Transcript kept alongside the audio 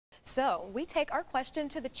So we take our question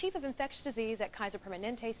to the Chief of Infectious Disease at Kaiser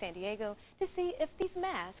Permanente, San Diego, to see if these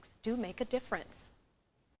masks do make a difference.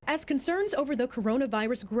 As concerns over the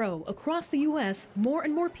coronavirus grow across the U.S., more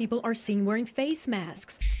and more people are seen wearing face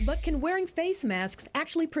masks. But can wearing face masks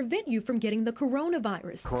actually prevent you from getting the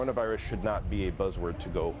coronavirus? Coronavirus should not be a buzzword to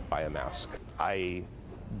go buy a mask. I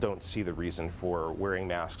don't see the reason for wearing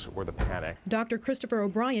masks or the panic. Dr. Christopher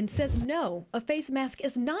O'Brien says no, a face mask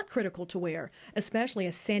is not critical to wear, especially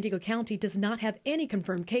as San Diego County does not have any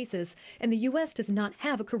confirmed cases and the U.S. does not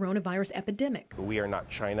have a coronavirus epidemic. We are not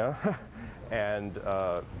China. And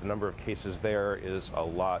the number of cases there is a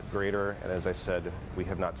lot greater. And as I said, we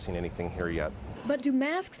have not seen anything here yet. But do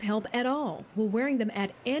masks help at all? Will wearing them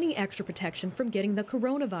add any extra protection from getting the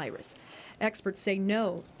coronavirus? Experts say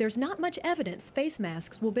no. There's not much evidence face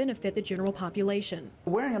masks will benefit the general population.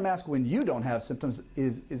 Wearing a mask when you don't have symptoms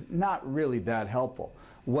is not really that helpful.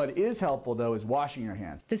 What is helpful, though, is washing your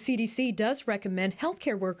hands. The CDC does recommend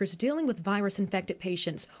healthcare workers dealing with virus-infected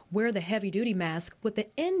patients wear the heavy-duty mask with the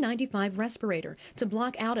N95 respirator to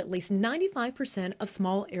block out at least 95% of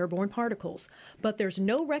small airborne particles. But there's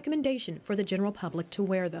no recommendation for the general public to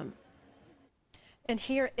wear them. And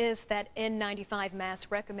here is that N95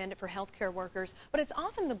 mask recommended for healthcare workers, but it's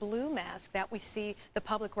often the blue mask that we see the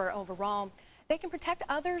public wear overall. They can protect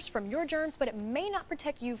others from your germs, but it may not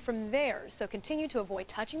protect you from theirs. So continue to avoid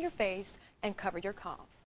touching your face and cover your cough.